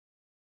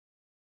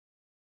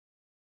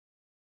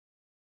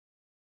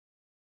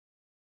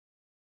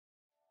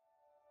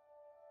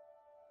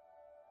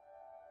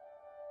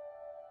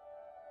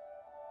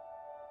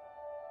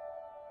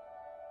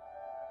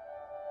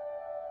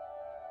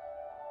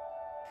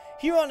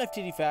Here on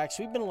FTD Facts,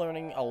 we've been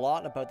learning a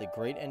lot about the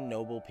great and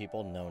noble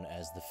people known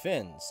as the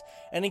Finns.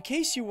 And in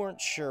case you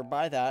weren't sure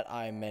by that,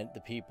 I meant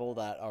the people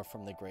that are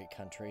from the great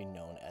country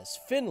known as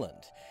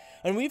Finland.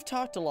 And we've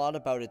talked a lot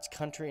about its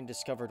country and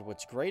discovered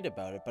what's great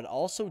about it, but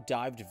also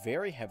dived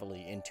very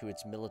heavily into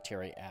its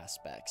military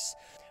aspects.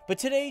 But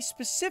today,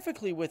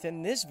 specifically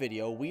within this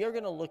video, we are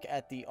going to look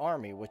at the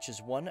Army, which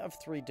is one of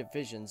 3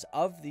 divisions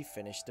of the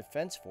Finnish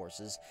Defence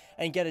Forces,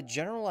 and get a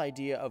general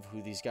idea of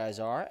who these guys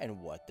are and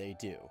what they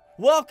do.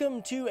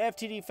 Welcome to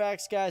FTD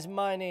Facts, guys.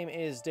 My name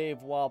is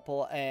Dave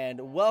Walpole,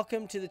 and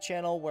welcome to the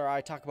channel where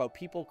I talk about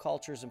people,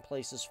 cultures, and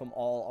places from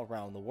all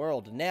around the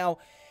world. Now,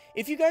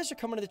 if you guys are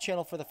coming to the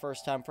channel for the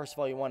first time, first of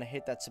all, you want to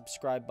hit that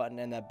subscribe button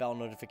and that bell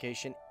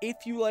notification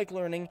if you like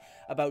learning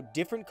about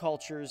different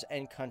cultures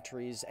and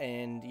countries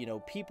and,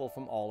 people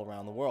from all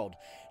around the world.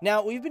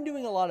 Now, we've been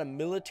doing a lot of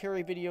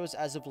military videos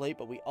as of late,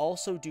 but we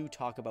also do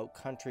talk about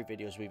country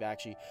videos. We've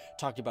actually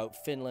talked about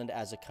Finland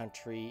as a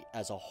country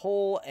as a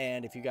whole,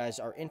 and if you guys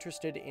are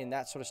interested in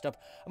that sort of stuff,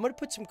 I'm going to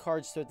put some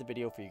cards throughout the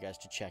video for you guys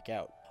to check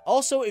out.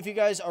 Also, if you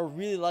guys are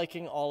really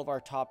liking all of our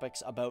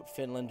topics about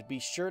Finland, be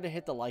sure to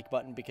hit the like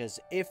button, because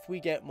if we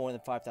get more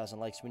than 5,000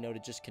 likes, we know to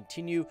just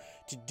continue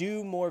to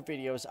do more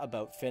videos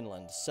about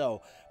Finland.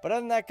 But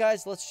other than that,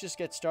 guys, let's just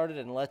get started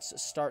and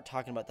let's start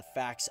talking about the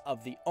facts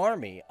of the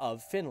Army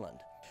of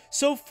Finland.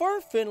 So for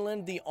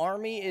Finland, the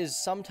Army is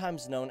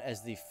sometimes known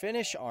as the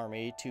Finnish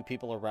Army to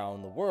people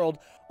around the world,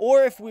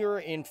 or if we were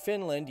in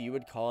Finland, you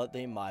would call it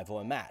the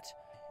maavoimat.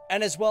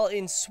 And as well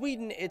in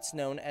Sweden, it's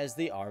known as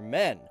the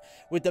armé,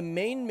 with the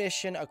main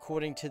mission,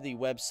 according to the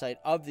website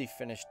of the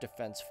Finnish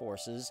Defence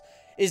Forces,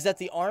 is that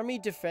the army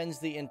defends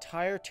the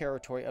entire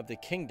territory of the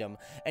kingdom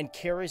and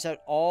carries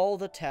out all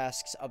the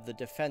tasks of the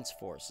defense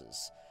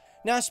forces.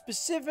 Now,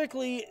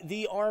 specifically,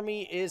 the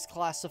army is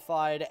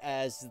classified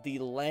as the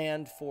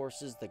land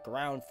forces, the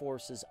ground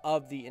forces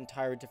of the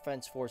entire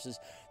defense forces.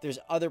 There's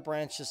other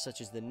branches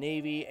such as the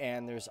Navy,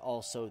 and there's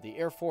also the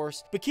Air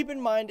Force. But keep in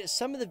mind,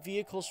 some of the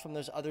vehicles from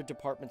those other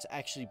departments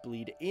actually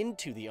bleed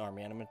into the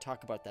army, and I'm going to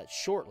talk about that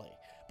shortly.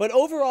 But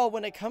overall,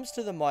 when it comes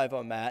to the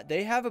maavoimat,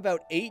 they have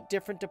about 8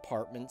 different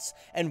departments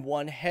and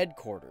 1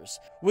 headquarters,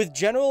 with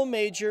General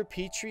Major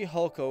Petri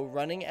Hulko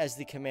running as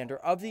the commander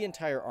of the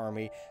entire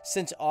army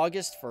since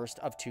August 1st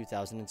of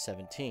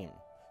 2017.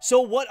 So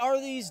what are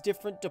these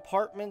different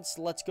departments?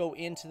 Let's go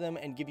into them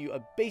and give you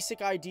a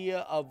basic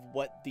idea of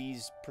what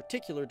these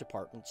particular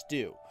departments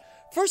do.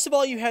 First of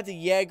all, you have the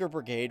Jaeger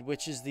Brigade,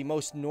 which is the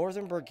most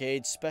northern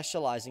brigade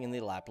specializing in the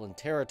Lapland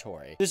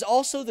territory. There's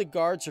also the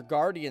Guards or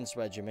Guardians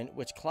Regiment,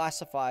 which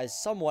classifies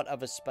somewhat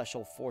of a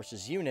special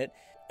forces unit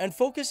and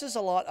focuses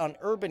a lot on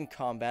urban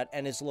combat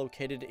and is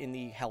located in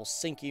the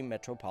Helsinki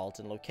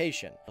metropolitan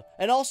location.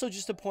 And also,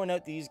 just to point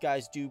out, these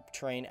guys do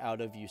train out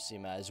of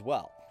Uusimaa as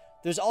well.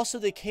 There's also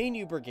the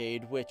Kainuu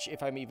Brigade, which,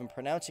 if I'm even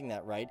pronouncing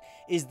that right,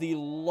 is the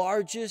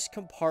largest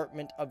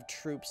compartment of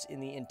troops in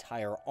the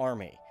entire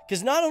army.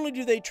 Because not only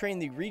do they train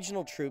the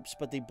regional troops,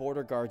 but the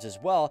border guards as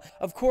well.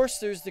 Of course,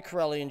 there's the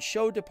Karelian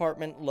Show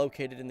Department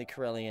located in the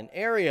Karelian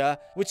area,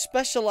 which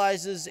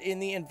specializes in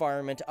the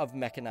environment of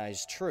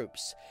mechanized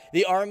troops.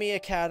 The Army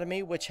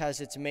Academy, which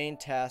has its main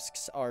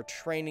tasks are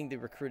training the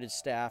recruited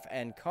staff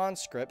and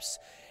conscripts,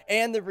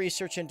 and the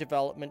research and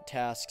development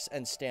tasks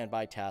and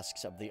standby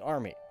tasks of the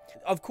army.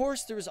 Of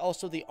course, there is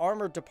also the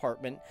Armor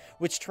Department,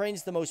 which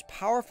trains the most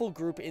powerful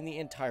group in the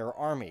entire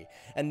army,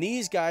 and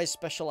these guys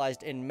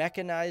specialized in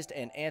mechanized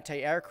and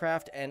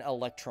anti-aircraft and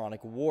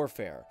electronic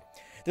warfare.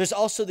 There's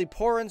also the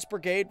Porins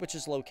Brigade, which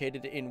is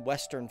located in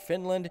western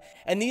Finland,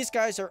 and these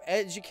guys are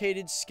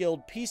educated,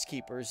 skilled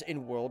peacekeepers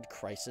in world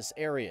crisis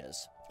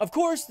areas. Of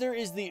course, there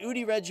is the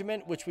Udi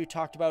Regiment, which we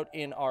talked about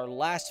in our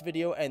last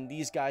video, and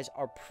these guys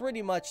are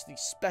pretty much the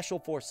special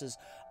forces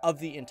of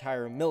the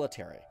entire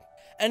military.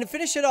 And to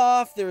finish it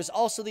off, there is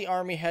also the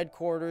Army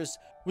Headquarters,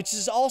 which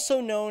is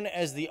also known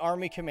as the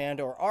Army Command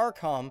or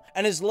ARCOM,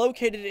 and is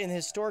located in the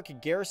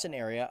historic garrison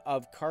area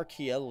of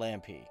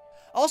Karkia-Lampi.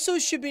 Also,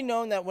 it should be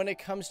known that when it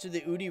comes to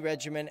the Udi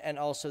Regiment and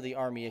also the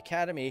Army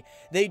Academy,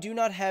 they do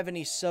not have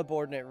any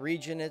subordinate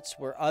regionates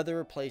where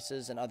other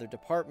places and other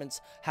departments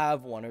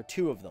have 1 or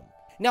 2 of them.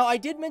 Now, I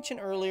did mention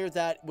earlier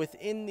that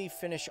within the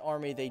Finnish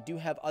Army, they do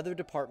have other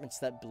departments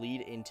that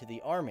bleed into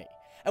the army.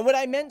 And what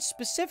I meant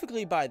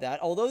specifically by that,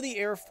 although the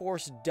Air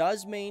Force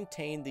does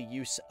maintain the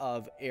use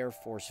of Air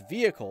Force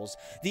vehicles,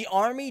 the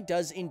Army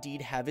does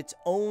indeed have its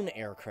own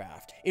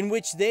aircraft, in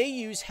which they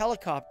use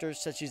helicopters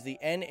such as the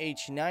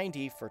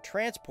NH-90 for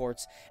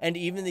transports and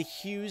even the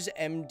Hughes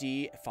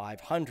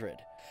MD-500.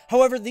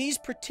 However, these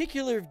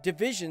particular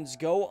divisions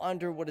go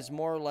under what is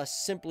more or less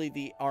simply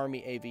the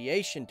Army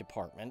Aviation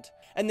Department,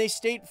 and they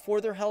state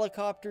for their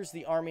helicopters,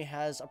 the Army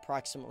has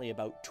approximately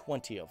about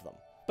 20 of them.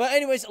 But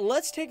anyways,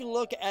 let's take a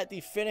look at the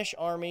Finnish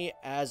Army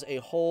as a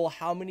whole.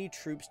 How many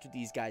troops do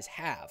these guys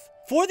have?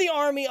 For the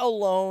army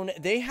alone,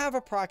 they have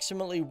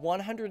approximately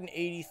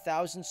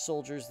 180,000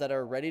 soldiers that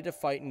are ready to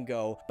fight and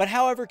go. But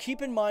however,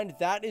 keep in mind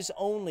that is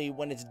only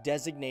when it's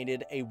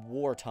designated a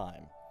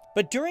wartime.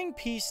 But during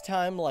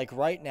peacetime, like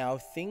right now,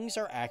 things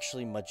are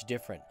actually much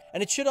different.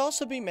 And it should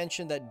also be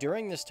mentioned that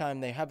during this time,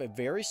 they have a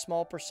very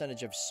small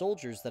percentage of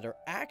soldiers that are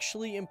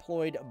actually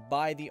employed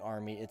by the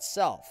army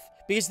itself.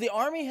 Because the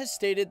army has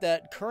stated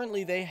that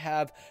currently they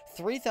have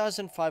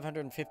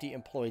 3,550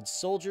 employed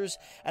soldiers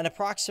and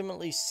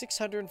approximately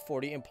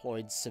 640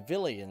 employed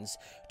civilians,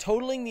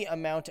 totaling the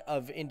amount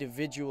of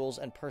individuals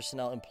and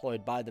personnel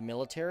employed by the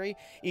military,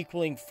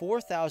 equaling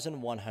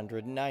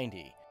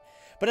 4,190.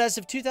 But as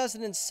of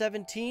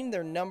 2017,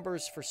 their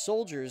numbers for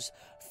soldiers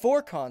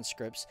for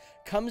conscripts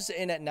comes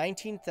in at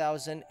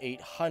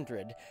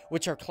 19,800,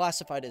 which are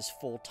classified as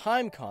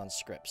full-time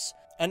conscripts.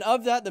 And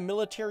of that, the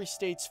military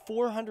states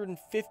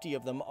 450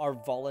 of them are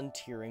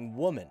volunteering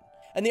women.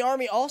 And the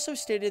Army also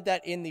stated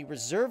that in the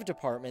Reserve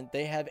Department,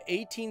 they have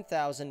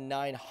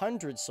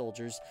 18,900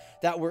 soldiers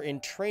that were in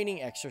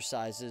training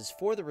exercises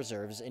for the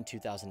reserves in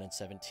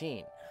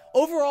 2017.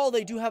 Overall,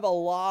 they do have a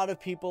lot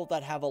of people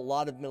that have a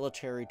lot of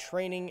military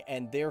training,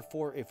 and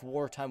therefore, if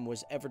wartime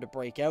was ever to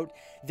break out,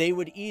 they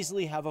would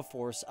easily have a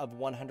force of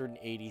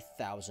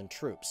 180,000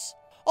 troops.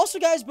 Also,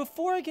 guys,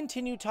 before I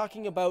continue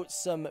talking about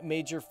some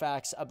major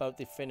facts about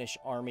the Finnish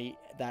army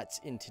that's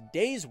in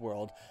today's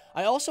world,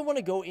 I also want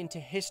to go into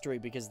history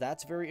because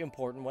that's very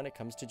important when it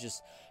comes to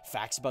just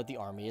facts about the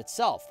army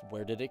itself.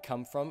 Where did it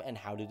come from and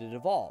how did it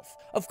evolve?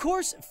 Of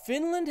course,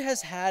 Finland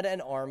has had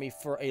an army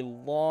for a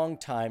long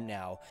time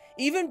now.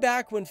 Even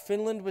back when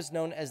Finland was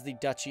known as the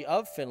Duchy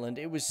of Finland,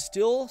 it was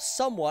still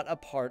somewhat a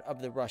part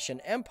of the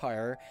Russian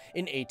Empire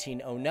in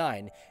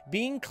 1809,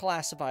 being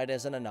classified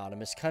as an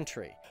anonymous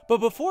country. But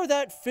before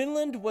that,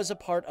 Finland was a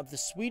part of the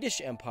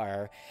Swedish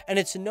Empire, and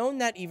it's known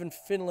that even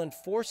Finland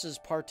forces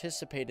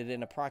participated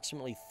in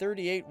approximately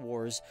 38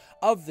 wars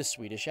of the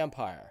Swedish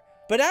Empire.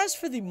 But as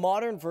for the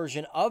modern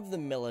version of the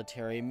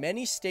military,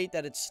 many state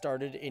that it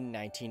started in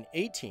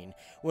 1918,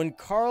 when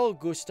Carl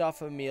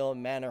Gustaf Emil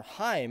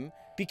Mannerheim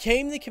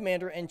became the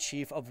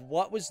commander-in-chief of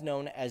what was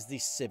known as the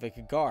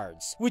Civic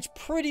Guards, which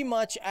pretty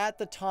much at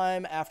the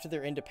time after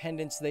their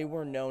independence, they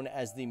were known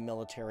as the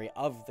military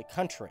of the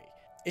country.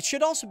 It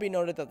should also be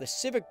noted that the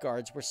Civic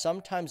Guards were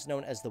sometimes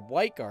known as the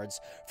White Guards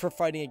for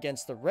fighting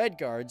against the Red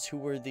Guards, who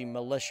were the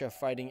militia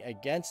fighting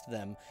against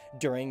them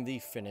during the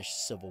Finnish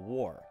Civil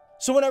War.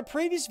 So in our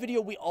previous video,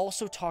 we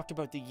also talked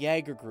about the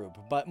Jaeger group,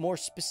 but more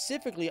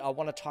specifically, I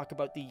want to talk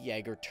about the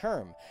Jaeger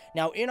term.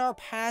 Now, in our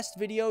past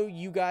video,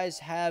 you guys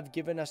have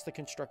given us the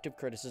constructive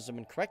criticism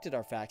and corrected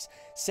our facts,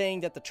 saying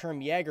that the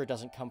term Jaeger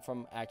doesn't come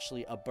from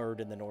actually a bird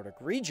in the Nordic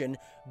region,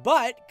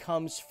 but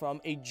comes from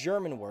a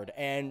German word,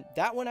 and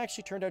that one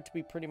actually turned out to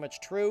be pretty much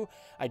true.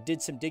 I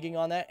did some digging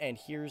on that, and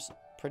here's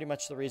pretty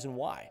much the reason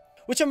why.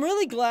 Which I'm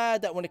really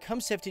glad that when it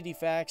comes to FTD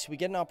Facts, we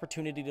get an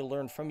opportunity to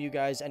learn from you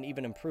guys and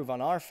even improve on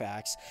our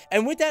facts.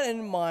 And with that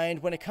in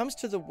mind, when it comes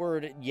to the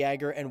word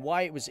Jaeger and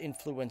why it was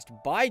influenced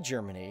by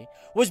Germany,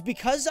 was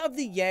because of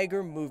the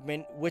Jaeger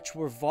movement, which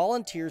were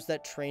volunteers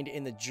that trained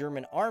in the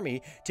German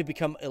army to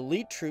become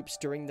elite troops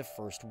during the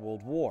First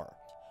World War.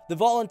 The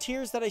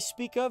volunteers that I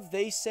speak of,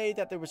 they say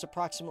that there was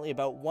approximately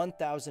about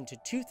 1,000 to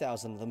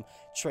 2,000 of them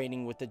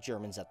training with the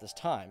Germans at this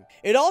time.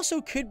 It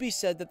also could be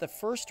said that the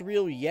first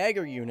real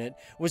Jaeger unit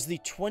was the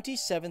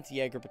 27th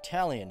Jaeger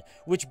Battalion,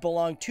 which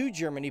belonged to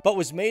Germany but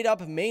was made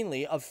up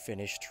mainly of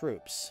Finnish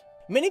troops.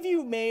 Many of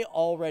you may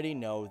already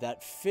know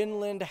that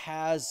Finland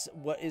has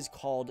what is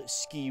called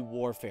ski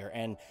warfare,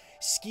 and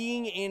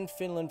skiing in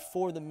Finland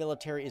for the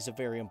military is a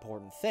very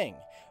important thing.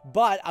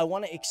 But I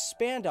want to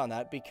expand on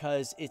that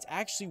because it's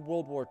actually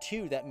World War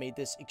II that made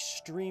this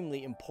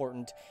extremely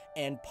important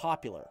and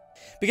popular.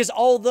 Because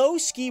although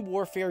ski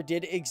warfare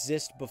did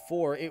exist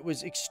before, it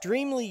was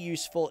extremely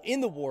useful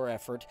in the war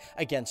effort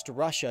against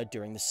Russia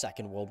during the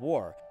Second World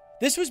War.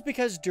 This was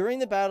because during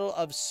the Battle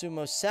of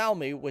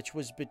Suomensalmi, which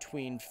was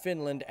between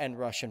Finland and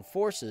Russian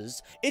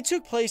forces, it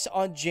took place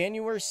on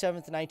January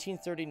 7th,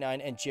 1939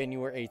 and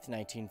January 8th,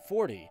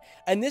 1940.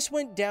 And this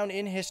went down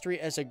in history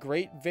as a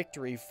great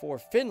victory for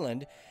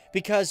Finland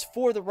because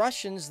for the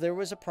Russians, there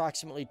was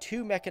approximately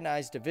 2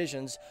 mechanized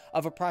divisions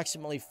of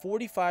approximately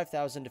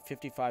 45,000 to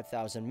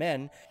 55,000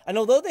 men. And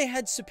although they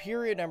had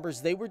superior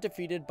numbers, they were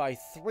defeated by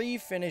 3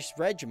 Finnish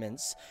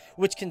regiments,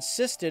 which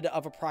consisted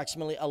of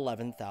approximately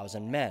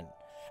 11,000 men.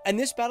 And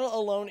this battle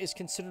alone is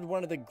considered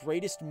one of the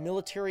greatest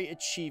military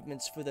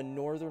achievements for the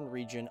northern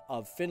region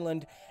of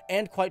Finland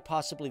and quite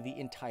possibly the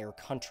entire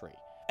country.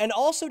 And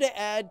also to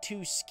add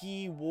to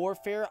ski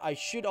warfare, I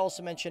should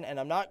also mention, and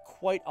I'm not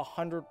quite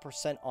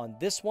 100% on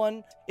this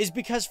one, is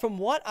because from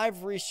what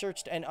I've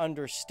researched and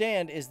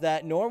understand is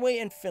that Norway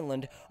and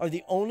Finland are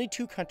the only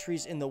 2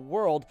 countries in the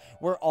world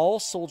where all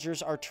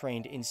soldiers are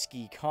trained in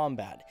ski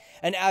combat.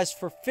 And as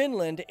for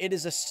Finland, it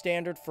is a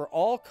standard for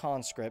all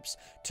conscripts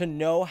to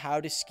know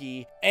how to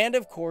ski and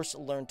of course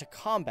learn to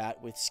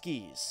combat with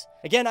skis.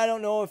 Again, I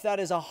don't know if that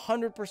is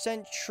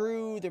 100%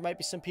 true. There might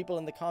be some people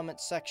in the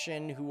comments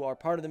section who are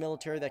part of the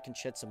military that can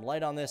shed some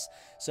light on this,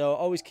 so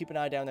always keep an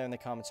eye down there in the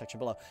comment section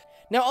below.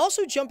 Now,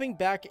 also jumping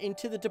back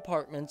into the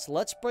departments,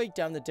 let's break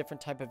down the different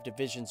type of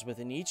divisions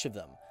within each of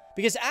them.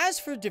 Because as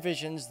for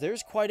divisions,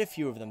 there's quite a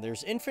few of them.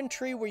 There's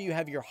infantry, where you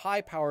have your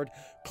high-powered,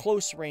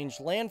 close-range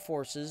land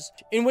forces,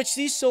 in which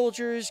these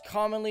soldiers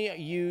commonly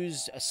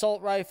use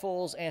assault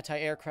rifles,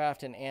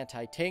 anti-aircraft and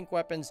anti-tank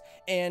weapons,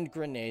 and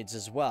grenades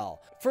as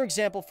well. For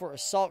example, for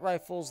assault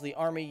rifles, the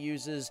Army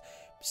uses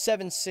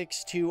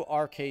 7.62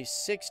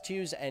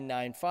 RK62s and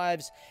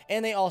 9.5s,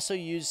 and they also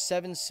use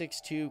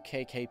 7.62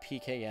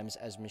 KK-PKMs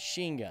as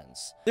machine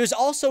guns. There's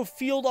also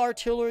field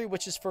artillery,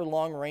 which is for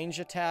long-range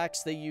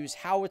attacks. They use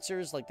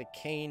howitzers like the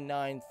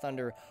K9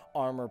 Thunder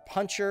Armor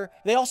Puncher.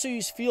 They also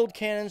use field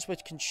cannons,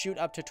 which can shoot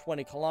up to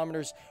 20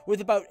 kilometers,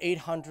 with about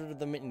 800 of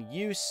them in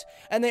use,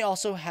 and they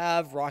also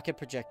have rocket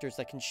projectors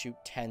that can shoot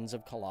tens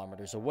of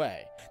kilometers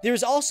away.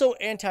 There's also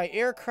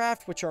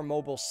anti-aircraft, which are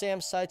mobile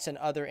SAM sites and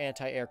other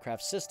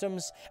anti-aircraft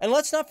systems. And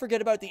let's not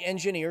forget about the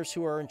engineers,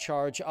 who are in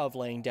charge of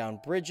laying down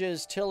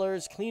bridges,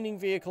 tillers, cleaning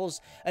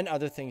vehicles, and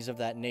other things of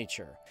that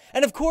nature.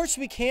 And of course,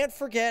 we can't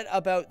forget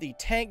about the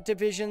tank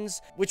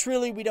divisions, which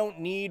really we don't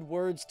need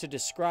words to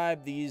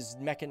describe these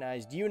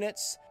mechanized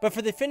units. But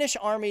for the Finnish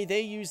Army,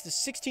 they use the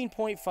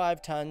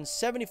 16.5-ton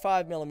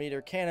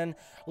 75mm cannon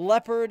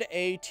Leopard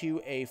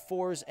A2,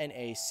 A4s, and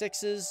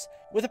A6s,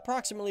 with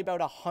approximately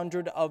about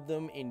 100 of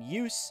them in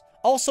use.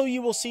 Also,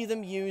 you will see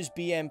them use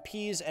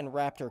BMPs and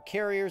Raptor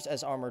carriers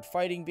as armored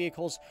fighting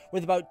vehicles,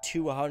 with about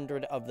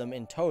 200 of them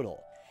in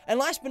total. And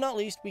last but not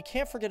least, we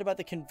can't forget about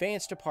the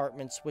conveyance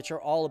departments, which are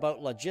all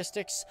about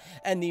logistics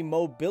and the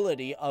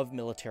mobility of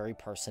military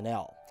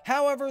personnel.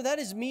 However, that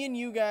is me and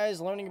you guys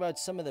learning about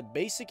some of the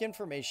basic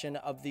information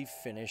of the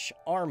Finnish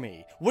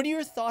Army. What are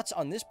your thoughts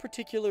on this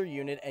particular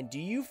unit, and do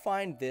you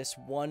find this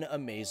one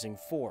amazing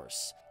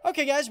force?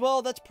 Okay guys,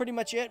 well, that's pretty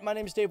much it. My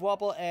name is Dave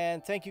Wapple,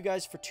 and thank you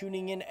guys for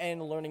tuning in and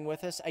learning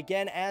with us.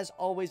 Again, as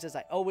always, as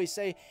I always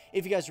say,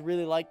 if you guys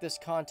really like this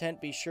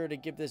content, be sure to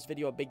give this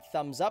video a big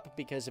thumbs up,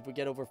 because if we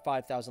get over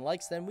 5,000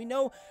 likes, then we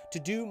know to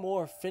do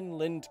more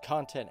Finland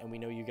content, and we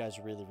know you guys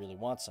really, really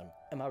want some.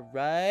 Am I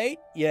right?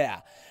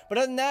 Yeah. But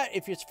other than that,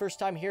 if it's first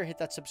time here, hit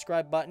that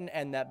subscribe button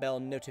and that bell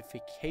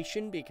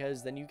notification,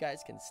 because then you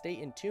guys can stay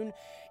in tune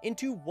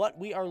into what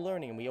we are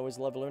learning. And we always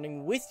love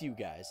learning with you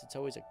guys. It's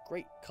always a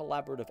great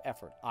collaborative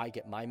effort. I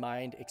get my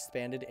mind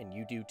expanded, and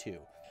you do too.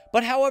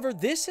 But however,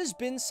 this has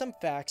been some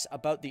facts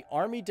about the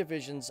Army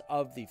divisions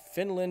of the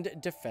Finland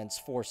Defence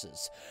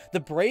Forces. The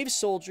brave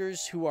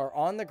soldiers who are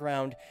on the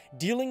ground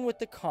dealing with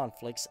the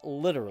conflicts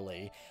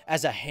literally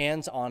as a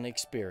hands-on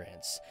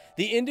experience.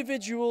 The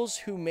individuals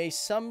who may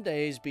some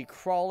days be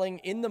crawling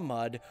in the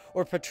mud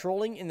or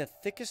patrolling in the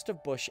thickest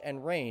of bush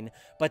and rain,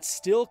 but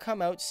still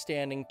come out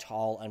standing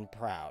tall and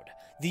proud.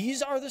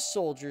 These are the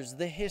soldiers,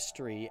 the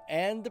history,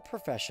 and the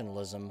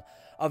professionalism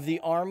of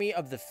the Army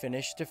of the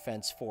Finnish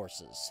Defence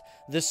Forces.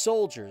 The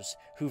soldiers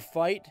who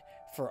fight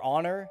for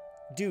honor,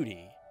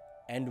 duty,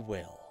 and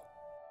will.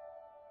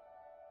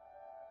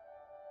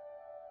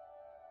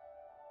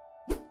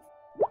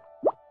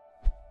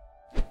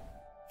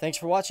 Thanks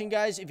for watching,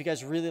 guys. If you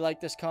guys really like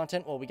this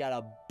content, well, we got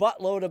a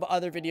buttload of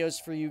other videos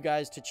for you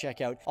guys to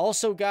check out.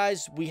 Also,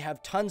 guys, we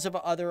have tons of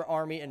other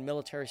Army and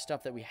military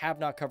stuff that we have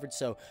not covered,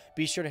 so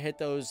be sure to hit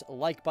those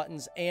like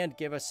buttons and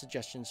give us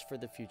suggestions for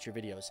the future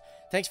videos.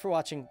 Thanks for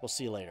watching. We'll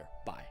see you later.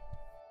 Bye.